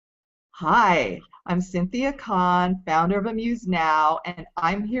Hi, I'm Cynthia Kahn, founder of Amuse Now, and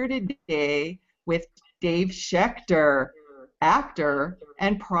I'm here today with Dave Schechter, actor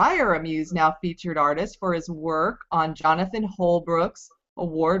and prior Amuse Now featured artist for his work on Jonathan Holbrook's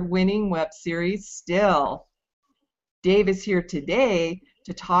award-winning web series Still. Dave is here today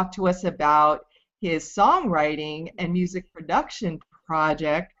to talk to us about his songwriting and music production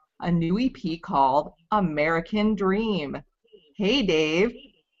project, a new EP called American Dream. Hey, Dave.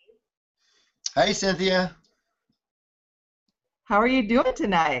 Hi, Cynthia. How are you doing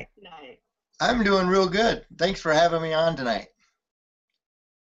tonight? I'm doing real good. Thanks for having me on tonight.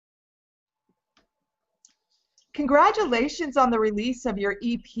 Congratulations on the release of your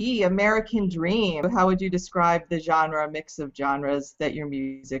EP, American Dream. How would you describe the genre, mix of genres that your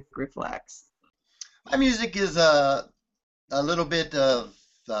music reflects? My music is a little bit of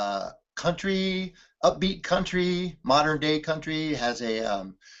country, upbeat country, modern day country. Has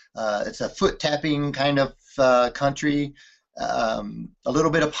it's a foot tapping kind of country. A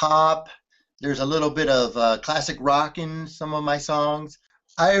little bit of pop. There's a little bit of classic rock in some of my songs.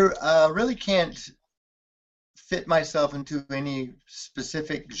 I really can't fit myself into any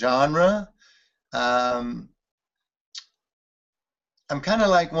specific genre. Um, I'm kind of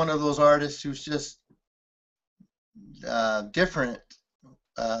like one of those artists who's just different.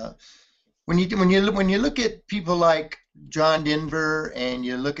 Uh, when you look at people like John Denver and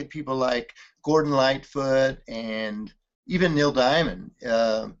you look at people like Gordon Lightfoot and even Neil Diamond,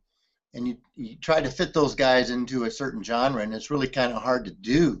 and you try to fit those guys into a certain genre, and it's really kind of hard to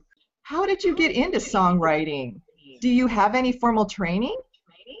do. How did you get into songwriting? Do you have any formal training?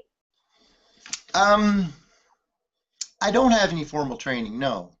 Um, I don't have any formal training,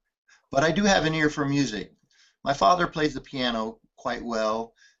 no, but I do have an ear for music. My father plays the piano quite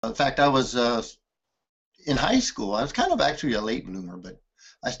well. In fact, I was in high school. I was kind of actually a late bloomer, but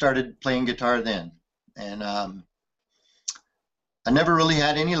I started playing guitar then. And I never really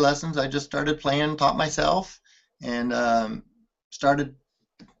had any lessons. I just started playing, taught myself, and started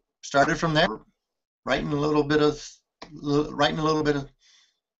started from there, writing a little bit of writing a little bit of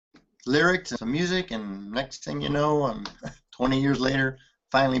lyrics and some music, and next thing you know, I'm 20 years later,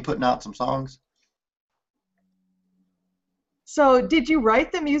 finally putting out some songs. So, did you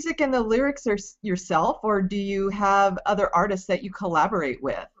write the music and the lyrics yourself, or do you have other artists that you collaborate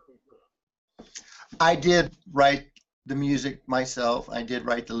with? I did write the music myself. I did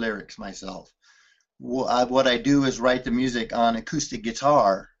write the lyrics myself. What I do is write the music on acoustic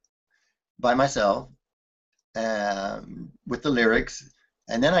guitar by myself, with the lyrics,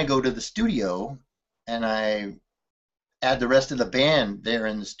 and then I go to the studio and I add the rest of the band there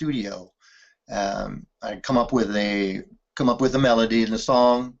in the studio. I come up with a melody in the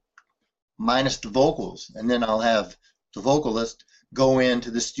song minus the vocals, and then I'll have the vocalist go into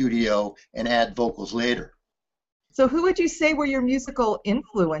the studio and add vocals later. So, who would you say were your musical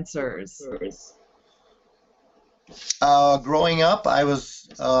influencers? Growing up, I was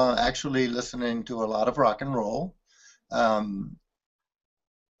actually listening to a lot of rock and roll. Um,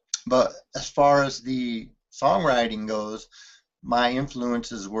 but as far as the songwriting goes, my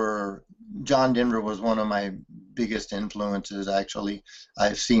influences were John Denver was one of my biggest influences, actually.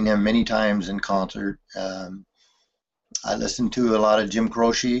 I've seen him many times in concert. I listened to a lot of Jim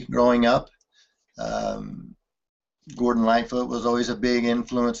Croce growing up. Um, Gordon Lightfoot was always a big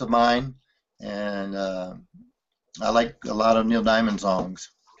influence of mine, and I like a lot of Neil Diamond songs.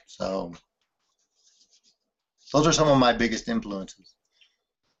 So those are some of my biggest influences.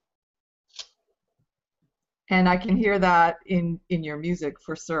 And I can hear that in your music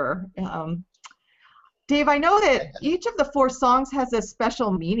for sure. Dave, I know that each of the four songs has a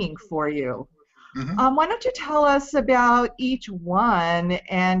special meaning for you. Hmm. Why don't you tell us about each one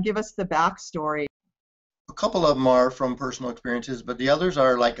and give us the backstory? A couple of them are from personal experiences, but the others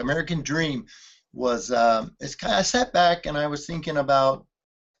are like American Dream was, it's kind of, I sat back and I was thinking about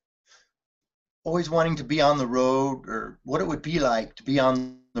always wanting to be on the road, or what it would be like to be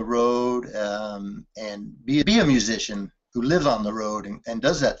on the road, and be a musician who lives on the road and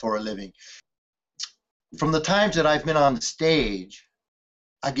does that for a living. From the times that I've been on the stage,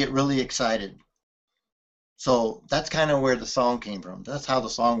 I get really excited. So that's kind of where the song came from. That's how the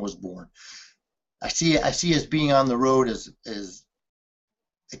song was born. I see as being on the road as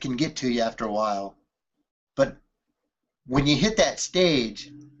it can get to you after a while. But when you hit that stage,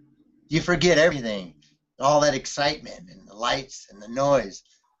 you forget everything, all that excitement and the lights and the noise,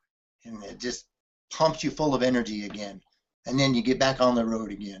 and it just pumps you full of energy again. And then you get back on the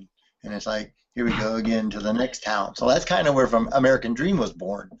road again, and it's like, here we go again to the next town. So that's kind of where from American Dream was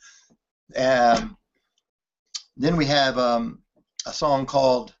born. Um, then we have a song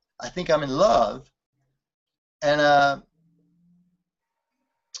called I think I'm in love. And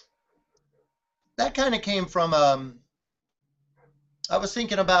that kind of came from, I was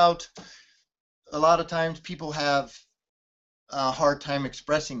thinking about a lot of times people have a hard time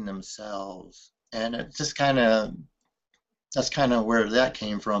expressing themselves. And it just kind of, that's kind of where that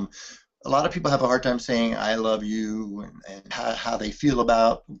came from. A lot of people have a hard time saying I love you, and how they feel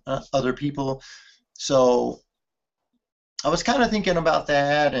about other people. So I was kind of thinking about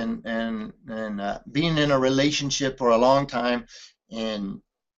that, and being in a relationship for a long time and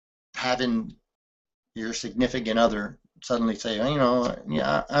having your significant other suddenly say, you know,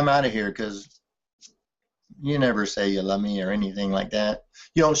 yeah, I'm out of here, because you never say you love me or anything like that.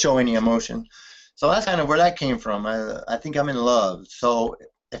 You don't show any emotion. So that's kind of where that came from. I think I'm in love. So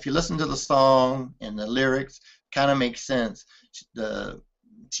if you listen to the song and the lyrics, kind of makes sense.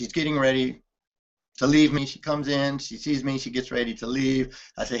 She's getting ready to leave me. She comes in, she sees me, she gets ready to leave.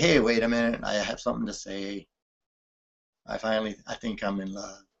 I say, hey, wait a minute, I have something to say. I think I'm in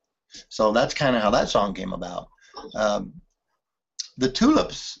love. So that's kind of how that song came about. The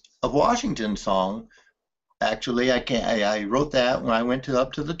Tulips of Washington song, actually, I wrote that when I went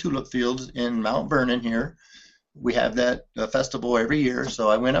up to the tulip fields in Mount Vernon here. We have that festival every year, so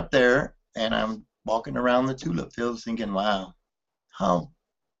I went up there, and I'm walking around the tulip fields thinking, wow, how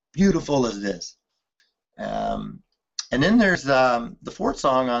beautiful is this? And then there's the fourth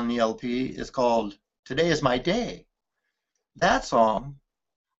song on the LP is called Today Is My Day. That song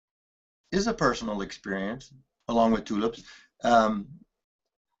is a personal experience along with tulips.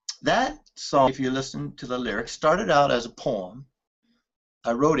 That song, if you listen to the lyrics, started out as a poem.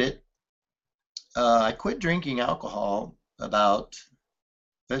 I wrote it. I quit drinking alcohol about,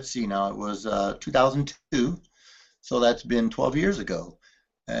 let's see now, it was 2002, so that's been 12 years ago,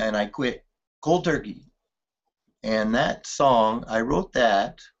 and I quit cold turkey. And that song, I wrote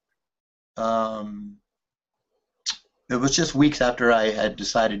that, it was just weeks after I had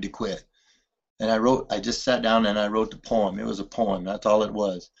decided to quit. And I just sat down and I wrote the poem. It was a poem, that's all it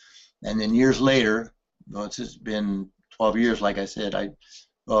was. And then years later, well, it's just been 12 years, like I said,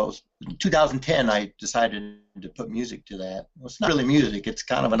 well, 2010, I decided to put music to that. Well, it's not really music, it's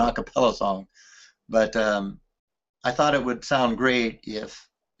kind of an a cappella song. But I thought it would sound great if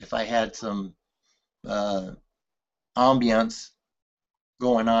I had some ambience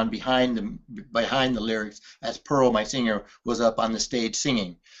going on behind the lyrics, as Pearl, my singer, was up on the stage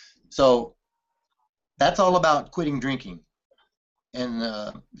singing. So that's all about quitting drinking. And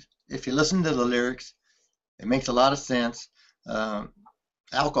if you listen to the lyrics, it makes a lot of sense.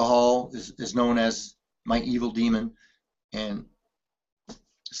 Alcohol is known as my evil demon, and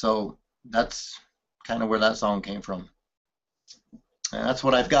so that's kind of where that song came from. And that's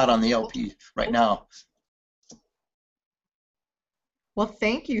what I've got on the LP right now. Well,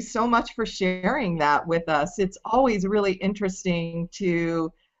 thank you so much for sharing that with us. It's always really interesting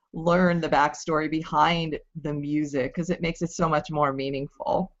to learn the backstory behind the music, because it makes it so much more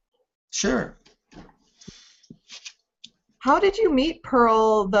meaningful. Sure. How did you meet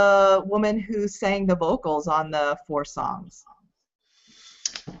Pearl, the woman who sang the vocals on the 4 songs?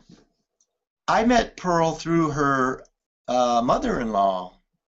 I met Pearl through her mother-in-law.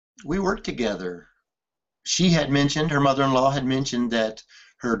 We worked together. Her mother-in-law had mentioned that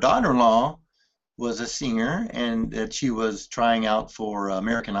her daughter-in-law was a singer and that she was trying out for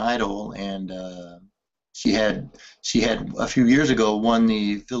American Idol, and she had a few years ago won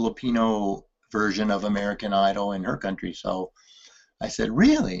the Filipino version of American Idol in her country. So I said,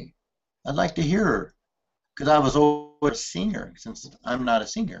 really? I'd like to hear her, because I was always a singer since I'm not a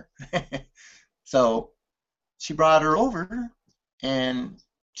singer. So she brought her over and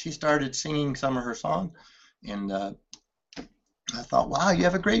she started singing some of her songs, and I thought, wow, you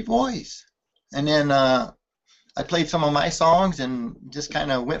have a great voice. And then I played some of my songs and just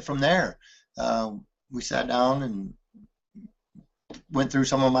kind of went from there. We sat down and went through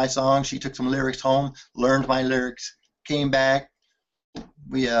some of my songs. She took some lyrics home, learned my lyrics, came back.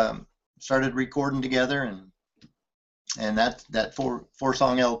 We started recording together, and that four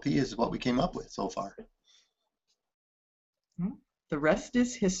song LP is what we came up with so far. The rest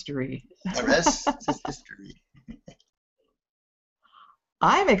is history. The rest is history.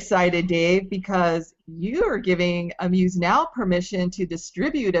 I'm excited, Dave, because you are giving AmuseNow permission to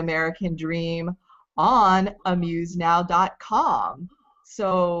distribute American Dream on amusenow.com.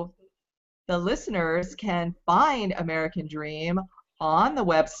 So the listeners can find American Dream on the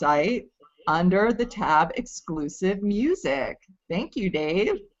website under the tab Exclusive Music. Thank you,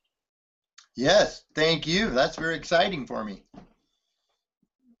 Dave. Yes, thank you. That's very exciting for me.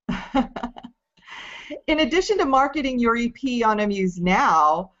 In addition to marketing your EP on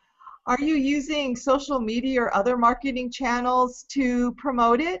AmuseNow, Are you using social media or other marketing channels to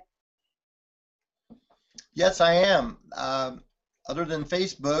promote it? Yes, I am. Other than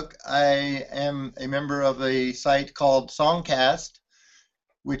Facebook, I am a member of a site called Songcast,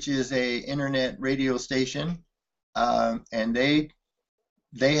 which is a internet radio station, and they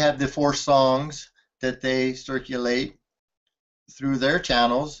have the 4 songs that they circulate through their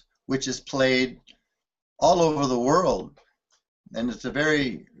channels, which is played all over the world. And it's a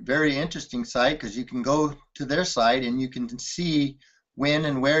very, very interesting site because you can go to their site and you can see when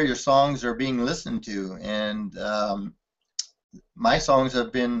and where your songs are being listened to. And my songs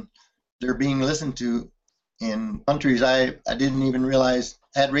they're being listened to in countries I didn't even realize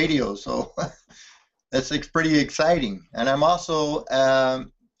had radio. So that's pretty exciting. And I'm also a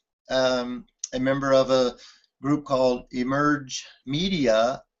member of a group called Emerge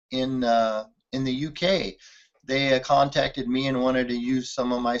Media in the UK. They contacted me and wanted to use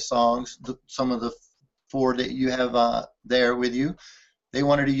some of my songs, some of the 4 that you have there with you. They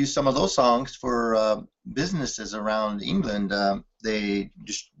wanted to use some of those songs for businesses around England. They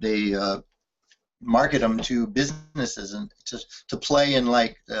market them to businesses and to play in,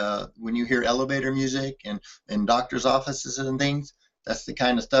 like when you hear elevator music and in doctors' offices and things. That's the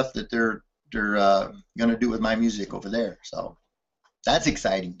kind of stuff that they're going to do with my music over there. So that's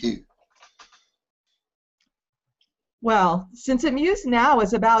exciting too. Well, since Amuse Now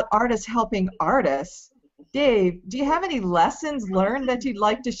is about artists helping artists, Dave, do you have any lessons learned that you'd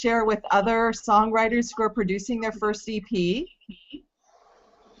like to share with other songwriters who are producing their first EP?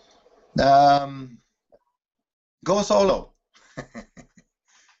 Go solo.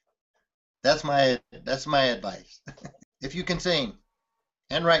 That's my advice. If you can sing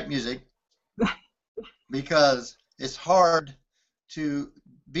and write music, because it's hard to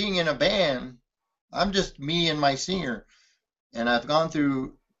being in a band. I'm just me and my singer, and I've gone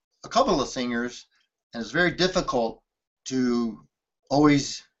through a couple of singers, and it's very difficult to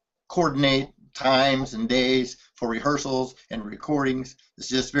always coordinate times and days for rehearsals and recordings. It's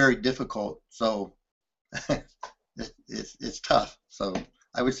just very difficult. So it's tough. So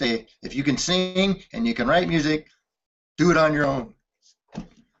I would say if you can sing and you can write music, do it on your own.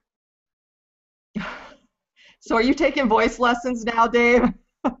 So are you taking voice lessons now, Dave?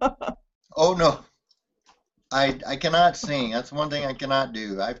 Oh no. I cannot sing. That's one thing I cannot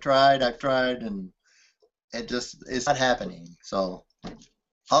do. I've tried, and it's not happening. So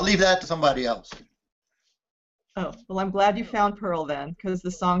I'll leave that to somebody else. Oh, well, I'm glad you found Pearl then, because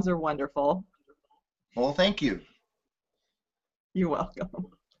the songs are wonderful. Well, thank you. You're welcome.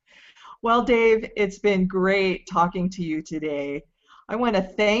 Well, Dave, it's been great talking to you today. I want to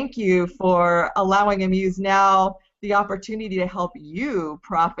thank you for allowing Amuse Now the opportunity to help you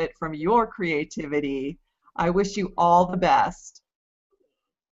profit from your creativity. I wish you all the best.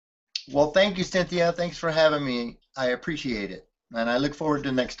 Well, thank you, Cynthia. Thanks for having me. I appreciate it, and I look forward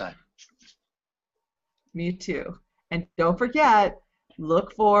to next time. Me too. And don't forget,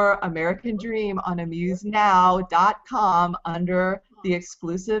 look for American Dream on amusenow.com under the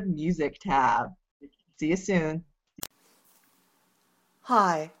exclusive music tab. See you soon.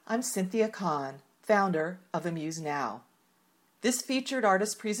 Hi, I'm Cynthia Kahn, founder of Amuse Now. This featured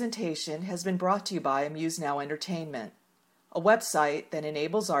artist presentation has been brought to you by Amuse Now Entertainment, a website that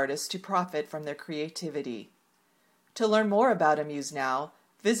enables artists to profit from their creativity. To learn more about Amuse Now,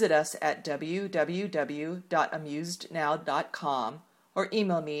 visit us at www.amusenow.com or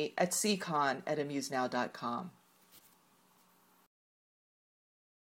email me at ckahn@amusenow.com.